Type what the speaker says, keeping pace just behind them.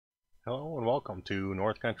Hello and welcome to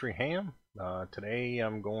North Country Ham. Today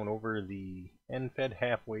I'm going over the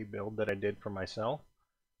EFHW build that I did for myself.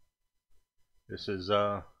 This is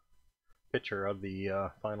a picture of the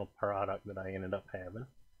final product that I ended up having.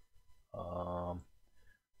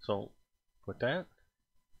 So with that,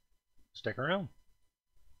 stick around.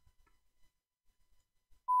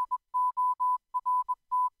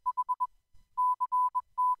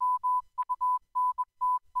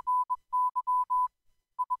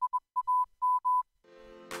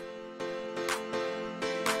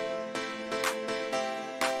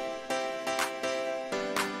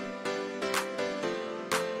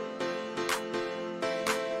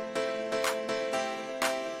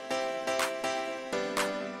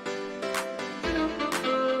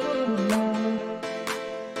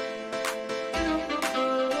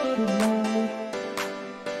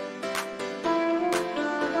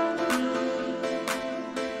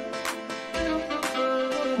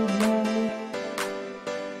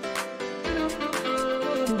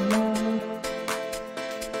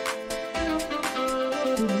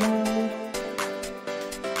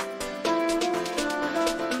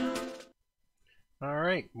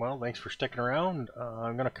 Alright, well, thanks for sticking around.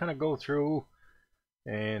 I'm going to kind of go through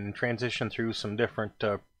and transition through some different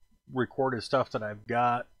recorded stuff that I've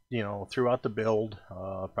got, throughout the build.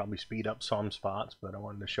 Probably speed up some spots, but I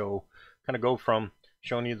wanted to kind of go from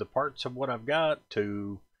showing you the parts of what I've got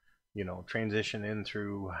to, transition in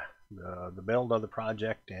through the build of the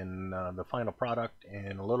project and the final product,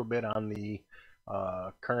 and a little bit on the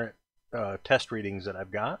current test readings that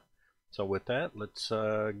I've got. So with that, let's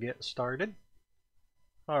get started.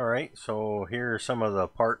 Alright, so here are some of the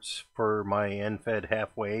parts for my EFHW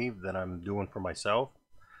half wave that I'm doing for myself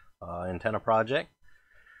antenna project.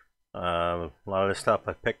 A lot of this stuff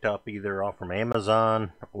I picked up either off from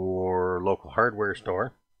Amazon or local hardware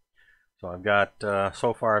store. So I've got,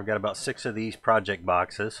 so far I've got about 6 of these project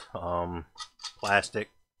boxes,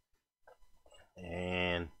 plastic,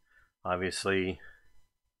 and obviously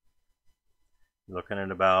looking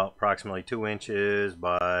at about approximately 2 inches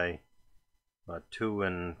by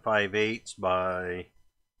 2 5/8 by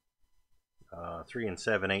 3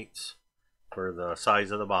 7/8 for the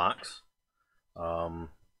size of the box.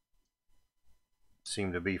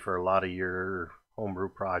 Seem to be for a lot of your homebrew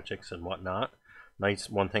projects and whatnot. Nice.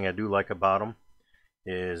 One thing I do like about them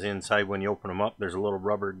is inside, when you open them up, there's a little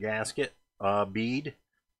rubber gasket bead,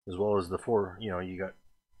 as well as the four. You got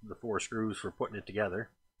the 4 screws for putting it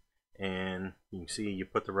together, and you can see you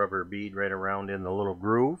put the rubber bead right around in the little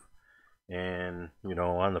groove. And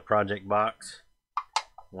on the project box,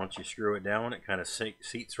 once you screw it down, it kind of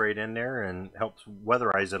seats right in there and helps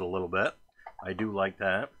weatherize it a little bit. I do like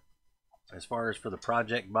that. As far as for the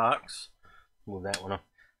project box, move that one up.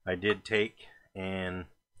 I did take and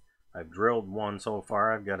I've drilled one so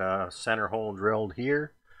far. I've got a center hole drilled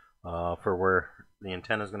here for where the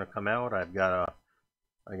antenna is going to come out. I got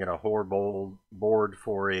a hole board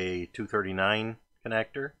for a 239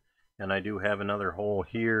 connector. And I do have another hole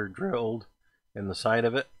here drilled in the side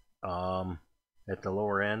of it at the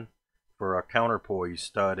lower end for a counterpoise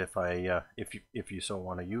stud if you so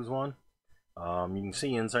want to use one. You can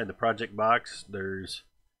see inside the project box there's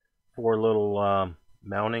 4 little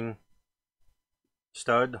mounting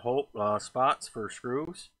stud hole spots for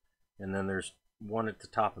screws, and then there's one at the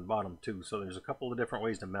top and bottom too. So there's a couple of different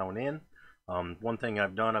ways to mount in. One thing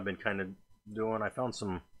I've been kind of doing, I found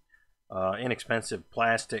some inexpensive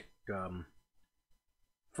plastic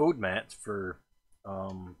food mats for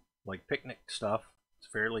like picnic stuff. It's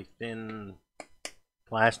fairly thin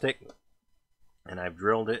plastic, and I've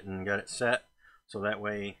drilled it and got it set so that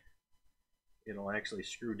way it'll actually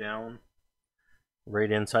screw down right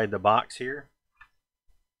inside the box here,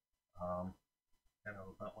 kind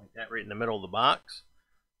of about like that, right in the middle of the box.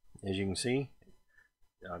 As you can see,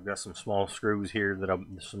 I've got some small screws here that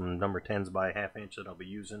some number 10s by 1/2 inch that I'll be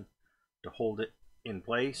using to hold it in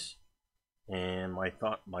place. And my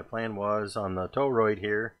plan was on the toroid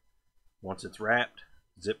here, once it's wrapped,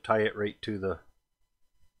 zip tie it right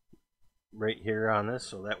here on this,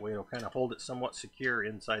 so that way it'll kind of hold it somewhat secure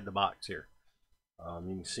inside the box here.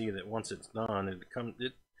 You can see that once it's done,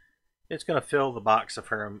 it's going to fill the box a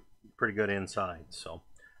pretty good inside. So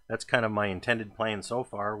that's kind of my intended plan so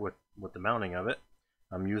far with the mounting of it.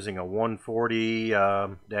 I'm using a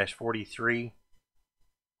 140-43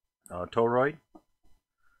 toroid.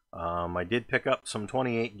 I did pick up some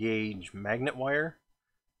 28 gauge magnet wire,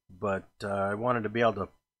 but I wanted to be able to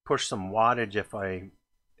push some wattage if I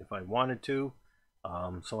wanted to,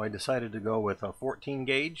 so I decided to go with a 14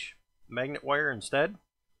 gauge magnet wire instead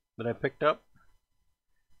that I picked up.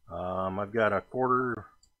 I've got a quarter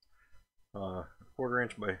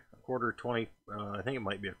inch by quarter 20, I think it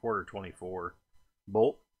might be a quarter 24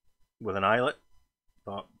 bolt with an eyelet.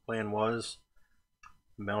 Plan was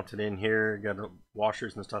mount it in here, got the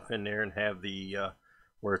washers and stuff in there, and have the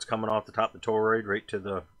where it's coming off the top of the toroid right to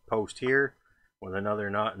the post here with another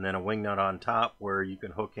nut, and then a wing nut on top where you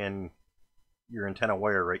can hook in your antenna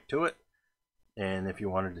wire right to it. And if you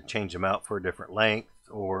wanted to change them out for a different length,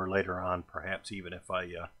 or later on perhaps even if I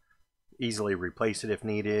easily replace it if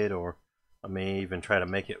needed, or I may even try to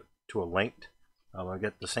make it to a length. I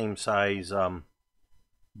got the same size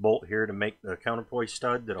bolt here to make the counterpoise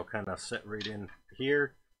stud that'll kind of sit right in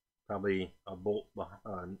here. Probably a bolt,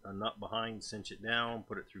 a nut behind, cinch it down,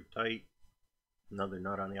 put it through tight. Another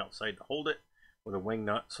nut on the outside to hold it with a wing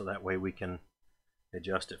nut, so that way we can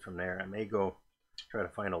adjust it from there. I may go try to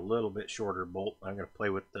find a little bit shorter bolt. I'm going to play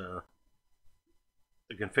with the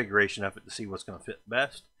configuration of it to see what's going to fit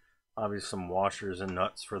best. Obviously some washers and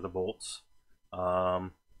nuts for the bolts.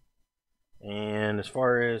 And as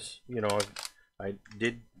far as, I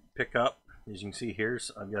did pick up, as you can see here,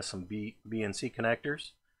 I've got some BNC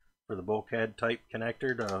connectors for the bulkhead type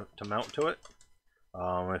connector to mount to it.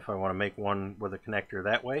 If I want to make one with a connector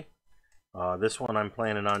that way. This one I'm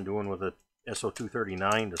planning on doing with a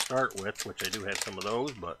SO239 to start with, which I do have some of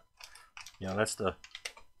those, but that's the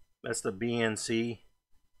BNC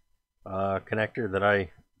connector that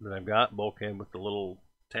I've got, bulkhead with the little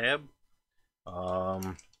tab.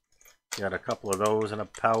 Got a couple of those in a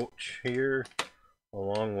pouch here,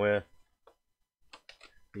 along with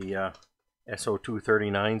the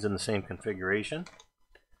SO239s in the same configuration.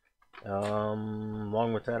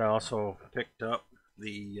 Along with that, I also picked up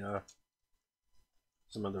the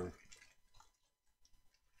some of the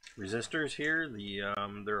resistors here.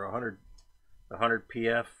 They're 100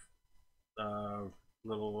 PF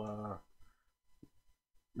little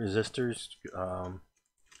resistors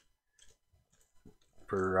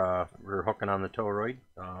for hooking on the toroid.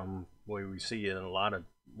 Way we see in a lot of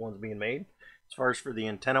ones being made. As far as for the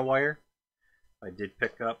antenna wire, I did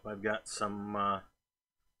pick up. I've got some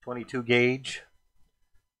 22 gauge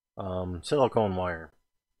silicone wire.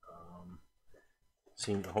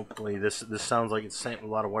 Hopefully this sounds like it's a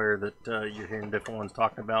lot of wire that you're hearing different ones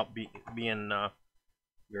talking about being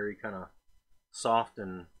very kind of soft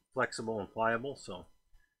and flexible and pliable. So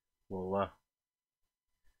we'll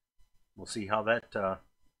see how that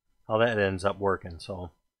ends up working. So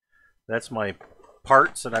that's my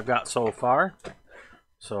parts that I've got so far.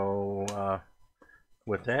 So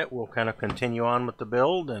with that, we'll kind of continue on with the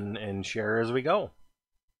build and share as we go.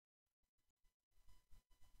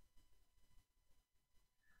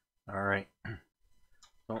 All right,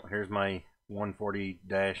 so here's my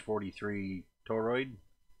 140-43 toroid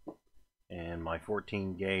and my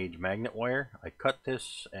 14 gauge magnet wire. I cut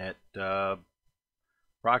this at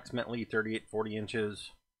approximately 38-40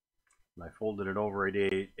 inches, and I folded it over at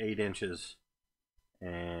 8 inches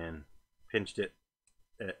and pinched it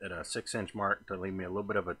at a 6-inch mark to leave me a little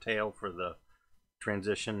bit of a tail for the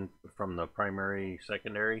transition from the primary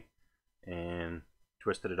secondary, and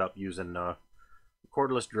twisted it up using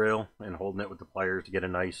cordless drill and holding it with the pliers to get a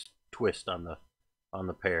nice twist on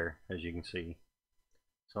the pair, as you can see.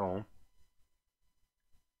 So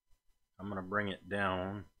I'm going to bring it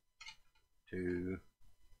down to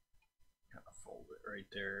kind of fold it right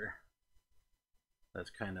there. That's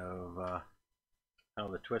kind of how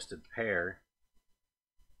the twisted pair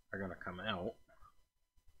are going to come out.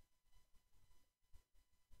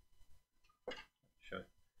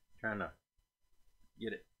 Trying to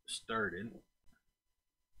get it started.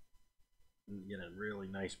 Get a really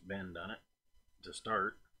nice bend on it to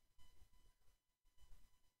start.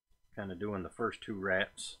 Kind of doing the first 2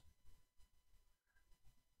 wraps.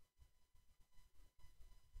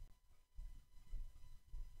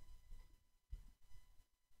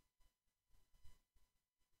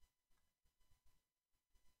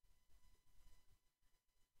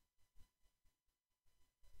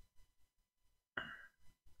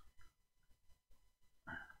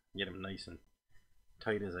 Get them nice and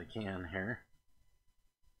tight as I can here.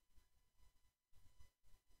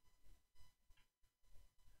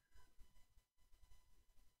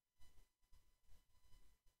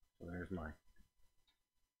 So there's my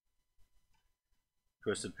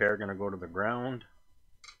twisted pair, going to go to the ground.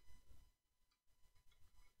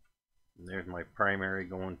 And there's my primary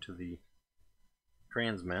going to the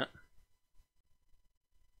transmit.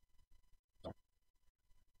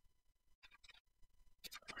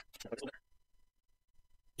 There's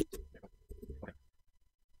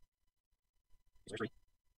 3,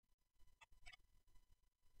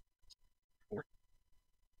 4,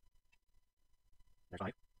 there's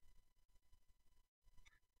 5,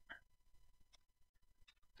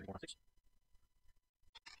 6,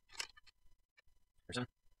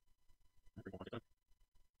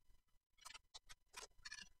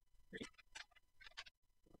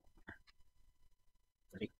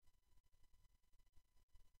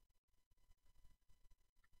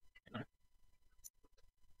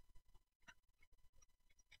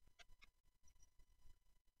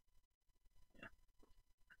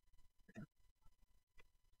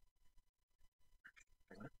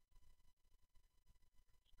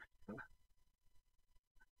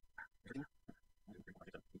 And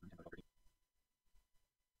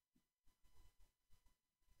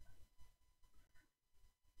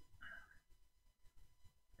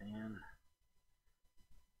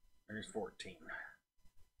there's 14.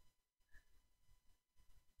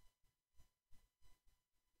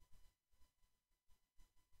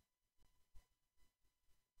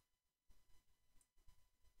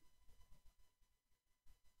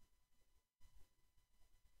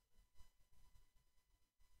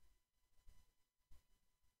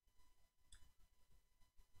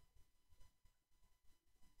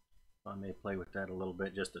 I may play with that a little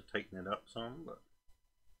bit just to tighten it up some, but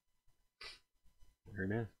there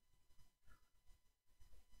it is.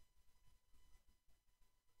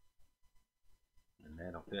 And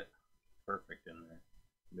that'll fit perfect in there.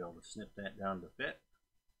 Be able to snip that down to fit.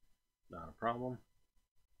 Not a problem.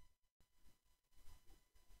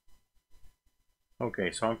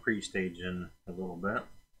 Okay, so I'm pre-staging a little bit.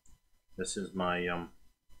 This is my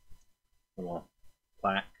little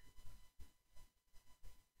plaque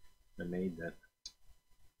I made that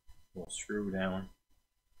will screw down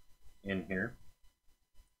in here.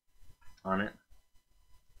 On it,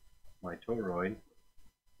 my toroid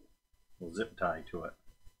will zip tie to it.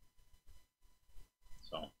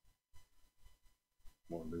 So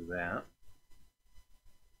we'll do that.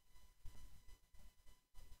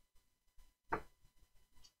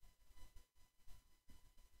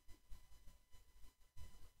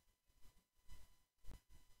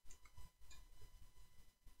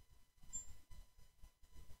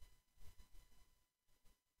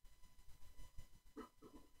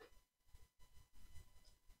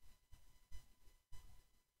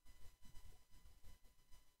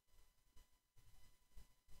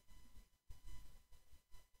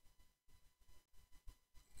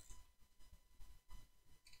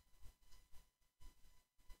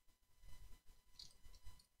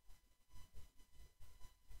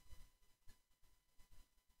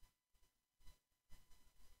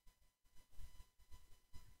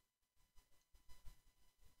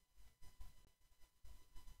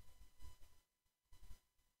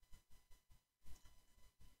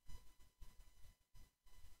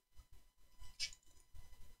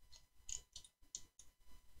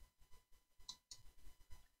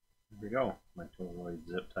 There we go. My toroid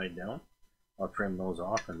zip tied down. I'll trim those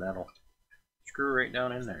off and that'll screw right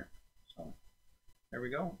down in there. So there we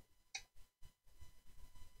go.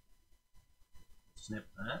 Snip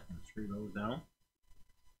that and screw those down.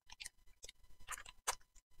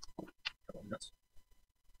 Couple minutes.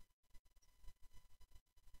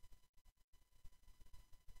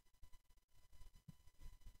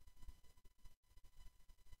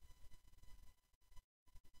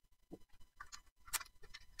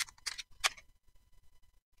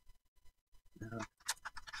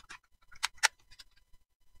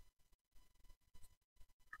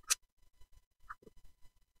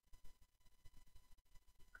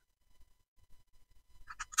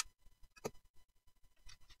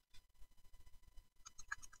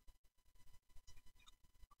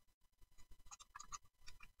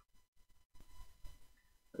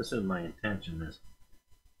 This is my intention, is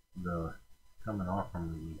the coming off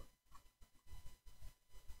from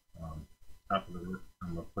the top of the roof.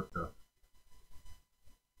 I'm going to put the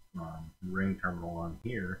ring terminal on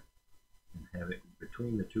here and have it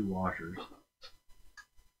between the two washers.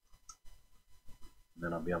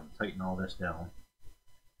 Then I'll be able to tighten all this down.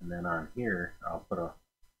 And then on here, I'll put a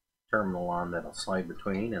terminal on that'll slide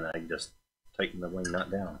between, and I can just tighten the wing nut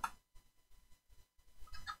down.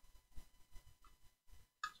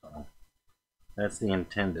 So that's the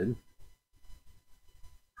intended.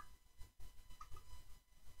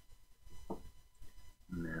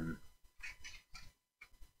 And then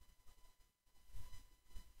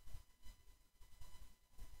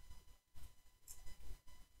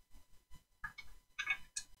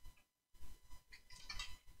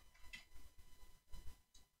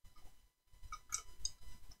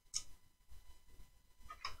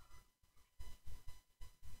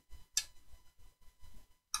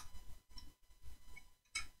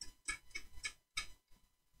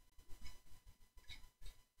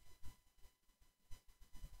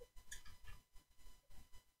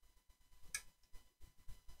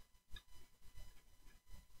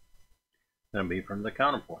going to be from the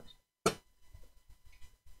counterpoints.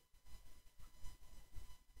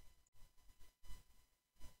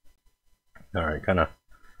 Alright, kind of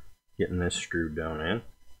getting this screwed down in.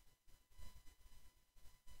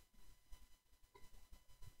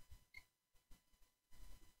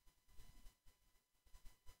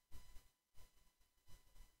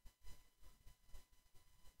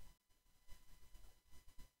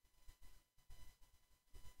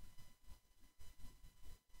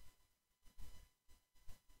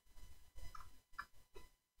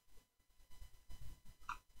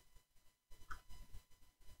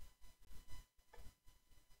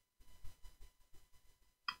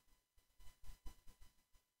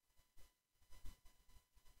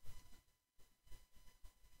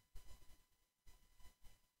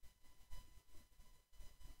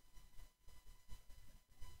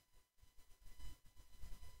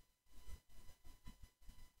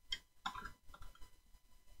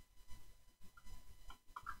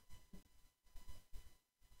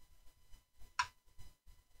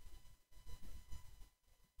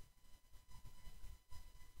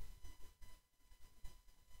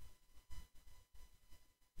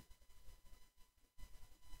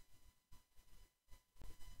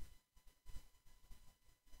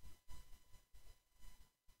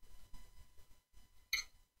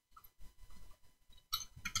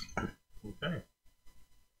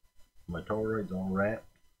 My toroid's all wrapped.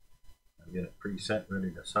 I've got it preset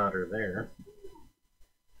ready to solder there.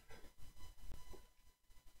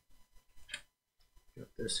 Got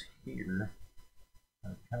this here,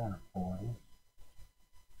 counterfoil.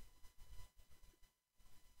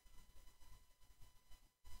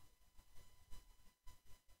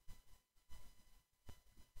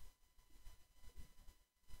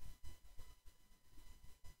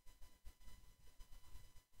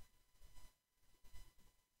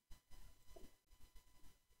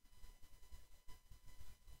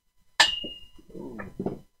 Ooh,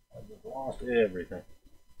 I just lost everything.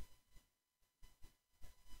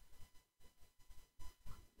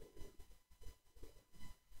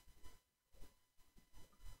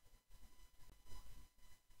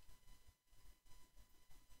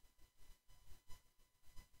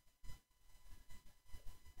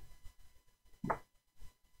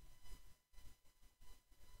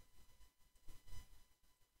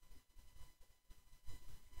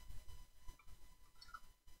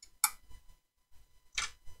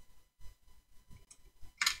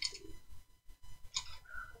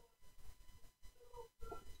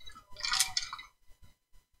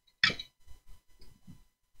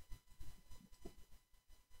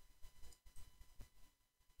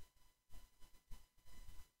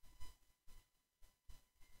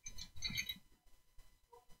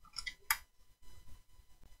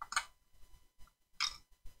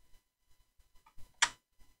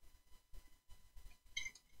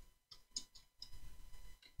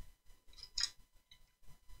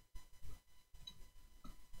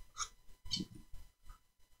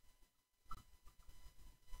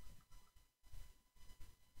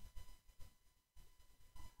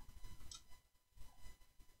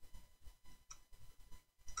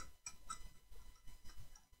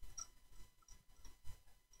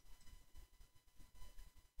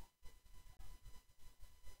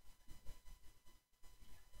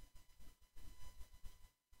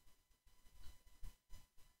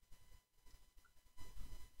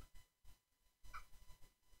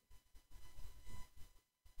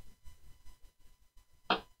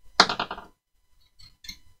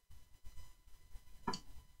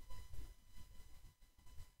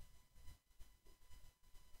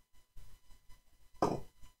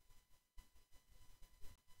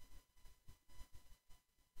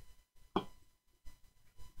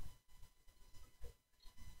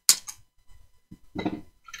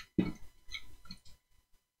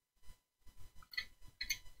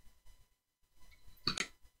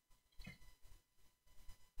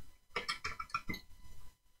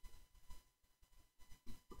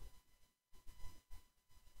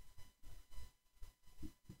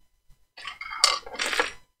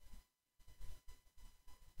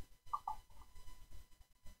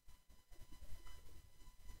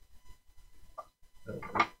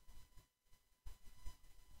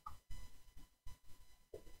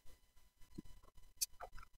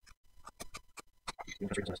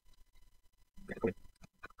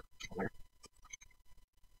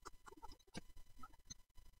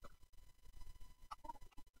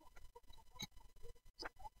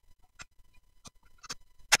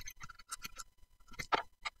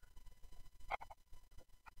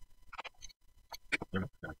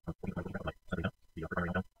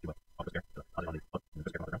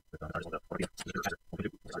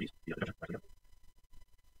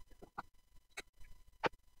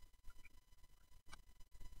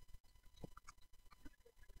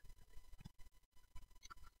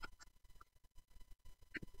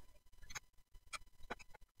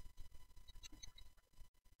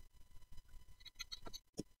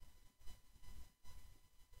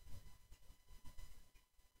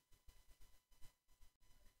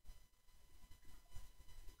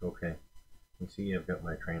 Okay, you see I've got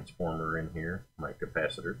my transformer in here, my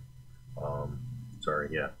capacitor.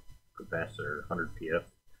 Capacitor, 100 PF,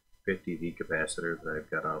 50 V capacitor that I've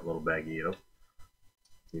got a little baggie of.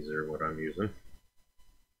 These are what I'm using.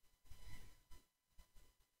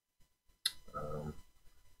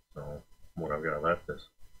 So what I've got left is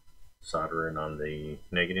soldering on the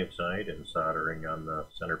negative side and soldering on the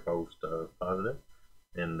center post positive,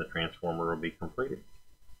 and the transformer will be completed.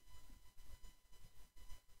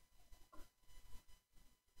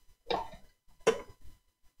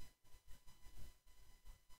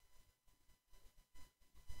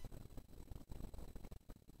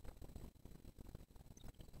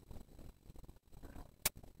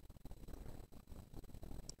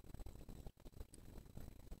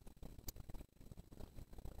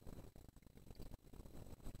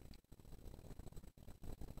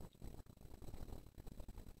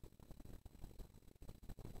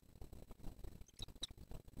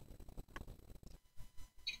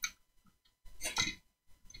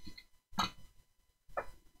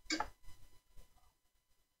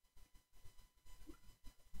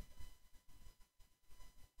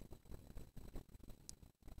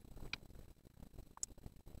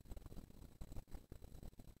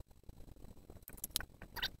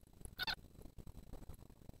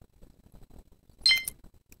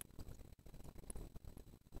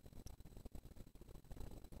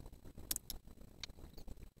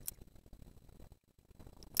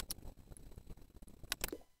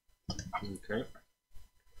 Okay,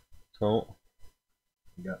 so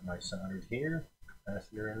I got my soldered here,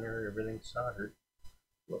 capacitor in there, everything's soldered.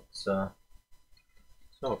 Looks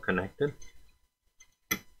it's all connected.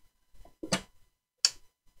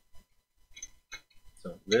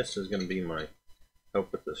 So this is going to be my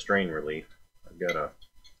help with the strain relief. I've got a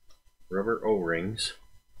rubber O-rings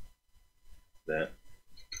that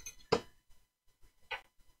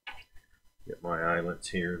get my eyelets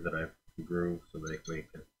here that I've grooved so they can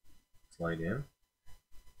slide in.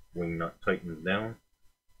 Wing nut tightens down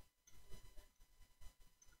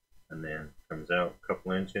and then comes out a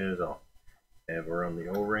couple inches. I'll have around the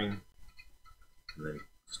O-ring and then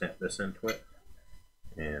snap this into it,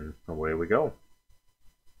 and away we go.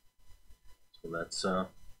 So that's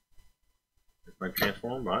my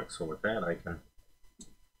transformer box. So with that, I can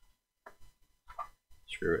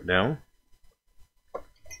screw it down.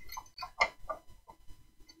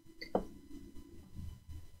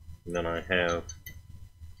 And then I have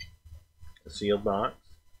a sealed box,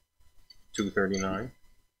 239,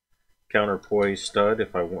 counterpoise stud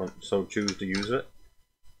if I so choose to use it.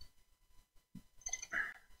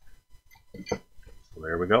 So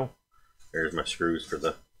there we go. There's my screws for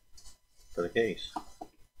the case.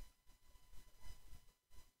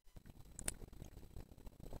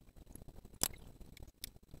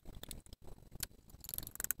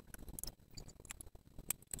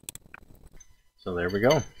 So there we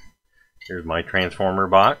go. Here's my transformer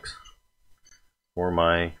box for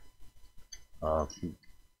my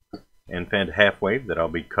end-fed half wave that I'll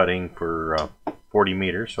be cutting for 40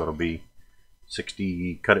 meters, so it'll be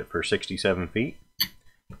 60. Cut it for 67 feet,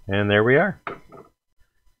 and there we are.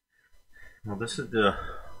 Well, this is the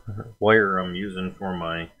wire I'm using for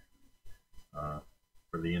my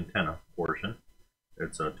for the antenna portion.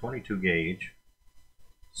 It's a 22 gauge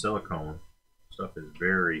silicone. Stuff is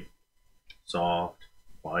very soft,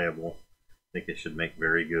 pliable. I think it should make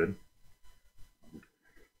very good.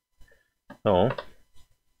 So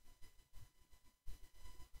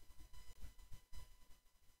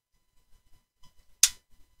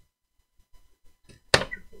a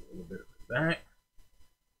little bit of it back.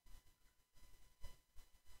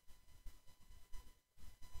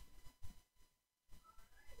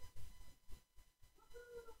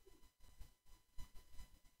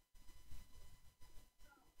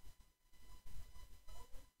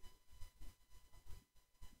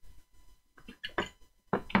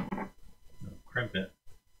 Crimp it,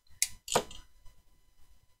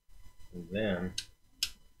 and then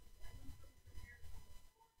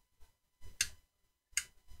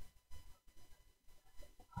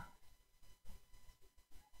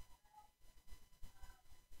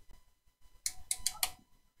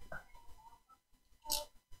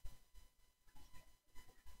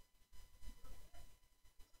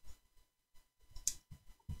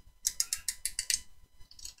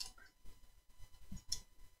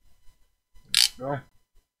go.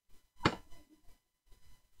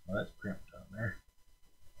 Well, that's crimped on there.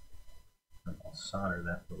 And I'll solder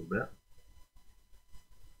that a little bit.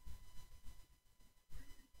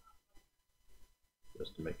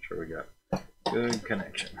 Just to make sure we got good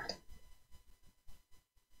connection.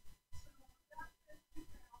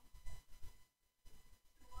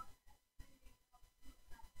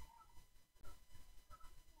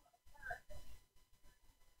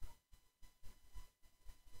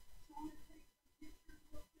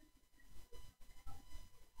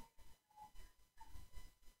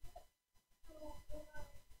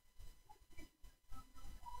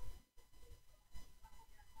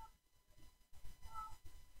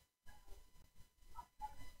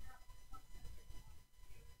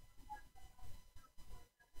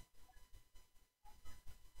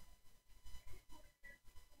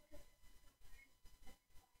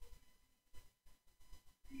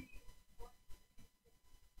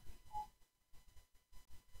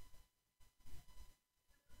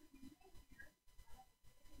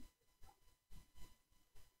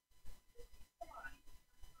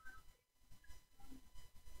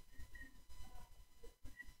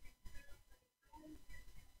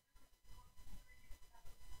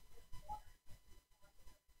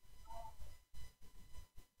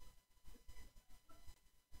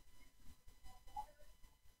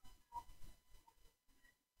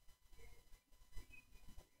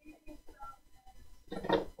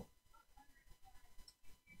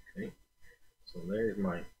 Okay, so there's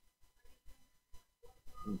my.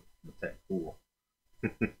 What's that cool?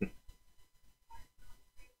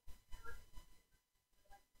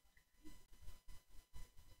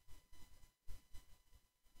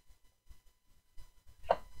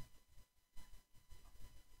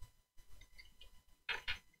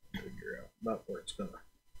 Figure out about where it's gonna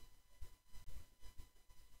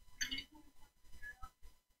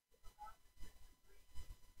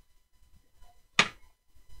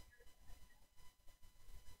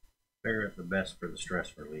prepare it the best for the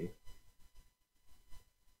stress relief.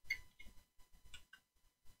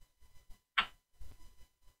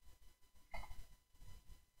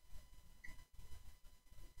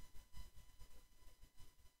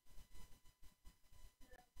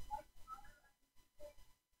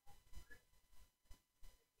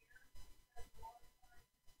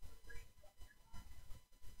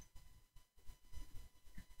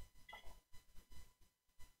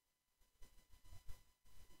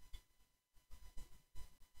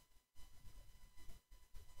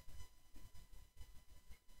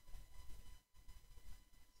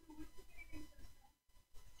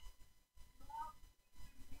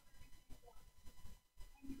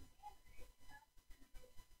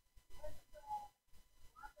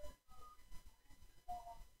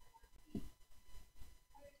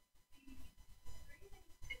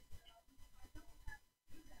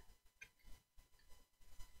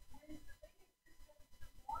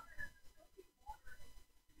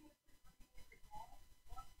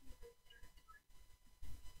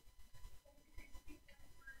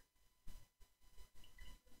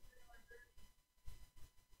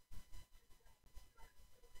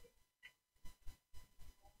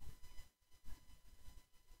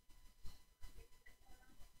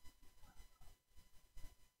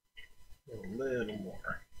 A little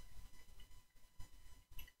more.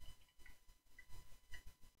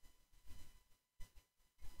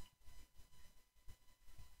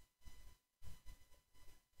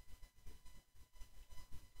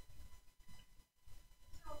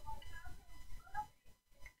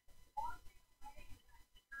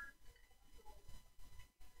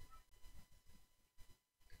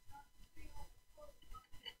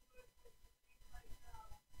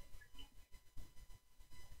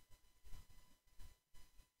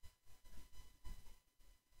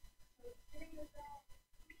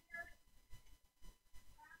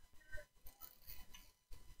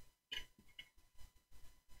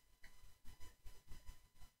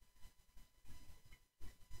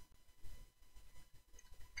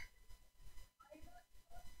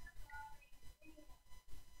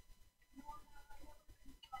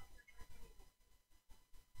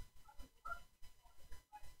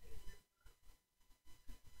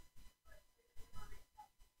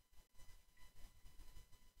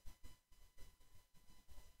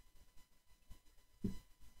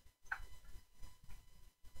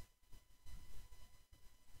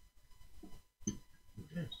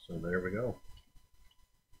 Okay, so there we go.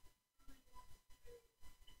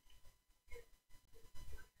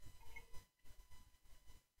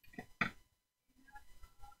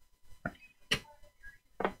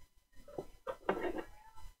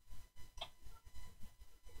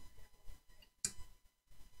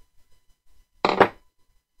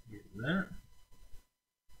 That.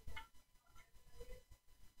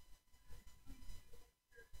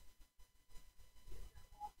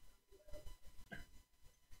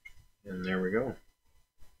 And there we go.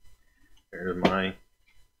 There's my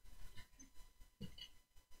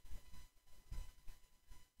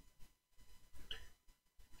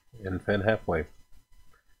and fed halfway.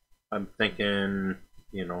 I'm thinking,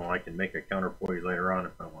 you know, I can make a counterpoise later on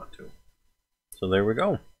if I want to. So there we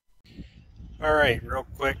go. Alright, real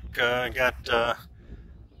quick, I got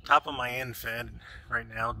top of my end fed right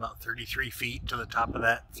now, about 33 feet to the top of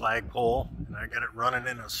that flagpole, and I got it running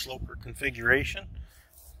in a sloper configuration.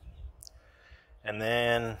 And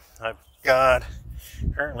then I've got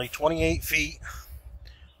currently 28 feet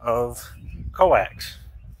of coax.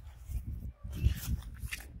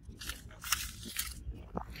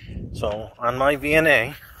 So on my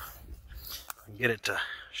VNA, I get it to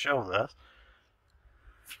show this.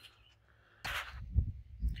 So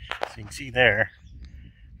you can see there,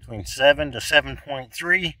 between 7 to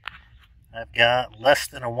 7.3, I've got less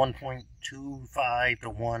than a 1.25 to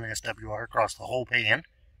 1 SWR across the whole pan.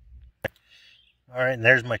 Alright, and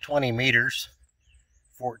there's my 20 meters,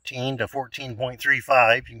 14 to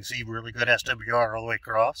 14.35. You can see really good SWR all the way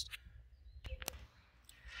across.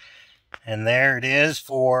 And there it is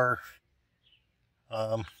for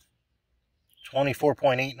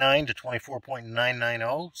 24.89 to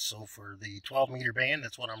 24.990. So for the 12 meter band,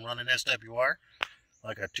 that's what I'm running SWR,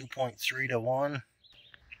 like a 2.3 to 1.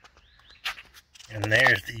 And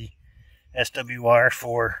there's the SWR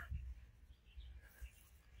for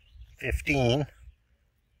 15,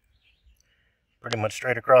 pretty much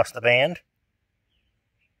straight across the band,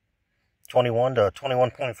 21 to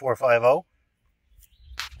 21.450.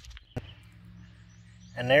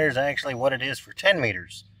 And there's actually what it is for 10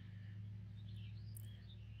 meters.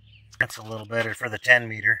 That's a little better for the 10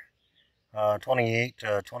 meter. 28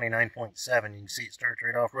 to 29.7. You can see it starts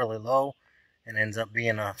right off really low and ends up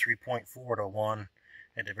being a 3.4 to 1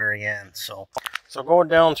 at the very end. So going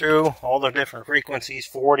down through all the different frequencies,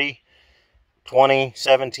 40, 20,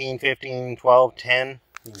 17, 15, 12, 10.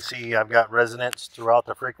 You can see I've got resonance throughout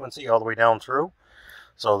the frequency all the way down through.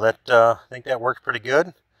 So that I think that works pretty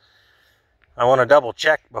good. I want to double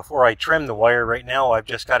check before I trim the wire. Right now I've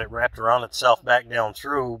just got it wrapped around itself back down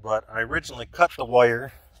through, but I originally cut the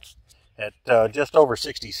wire at just over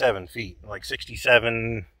 67 feet, like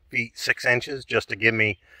 67 feet 6 inches, just to give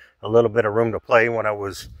me a little bit of room to play when I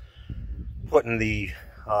was putting the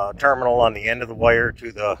terminal on the end of the wire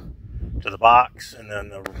to the box, and then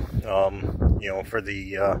the you know, for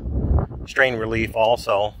the strain relief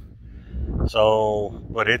also. So,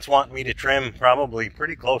 but it's wanting me to trim probably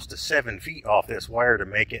pretty close to 7 feet off this wire to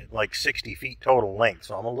make it like 60 feet total length.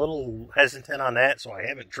 So I'm a little hesitant on that, so I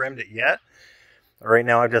haven't trimmed it yet. Right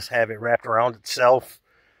now I just have it wrapped around itself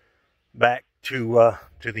back to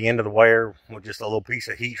the end of the wire with just a little piece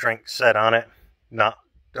of heat shrink set on it. Not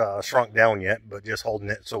shrunk down yet, but just holding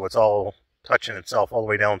it so it's all touching itself all the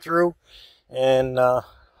way down through. And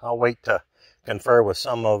I'll wait to confer with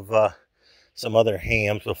some other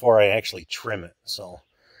hams before I actually trim it. So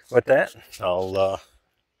with that, I'll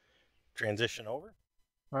transition over.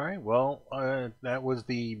 All right, well, that was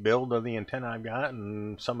the build of the antenna I've got,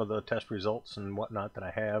 and some of the test results and whatnot that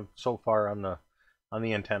I have so far on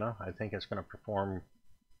the antenna. I think it's going to perform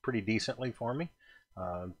pretty decently for me.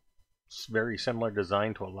 It's very similar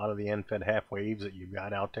design to a lot of the end-fed half waves that you've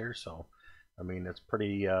got out there. So, I mean, it's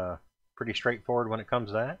pretty straightforward when it comes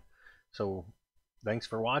to that. So, thanks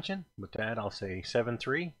for watching. With that, I'll say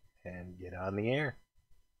 7-3 and get on the air.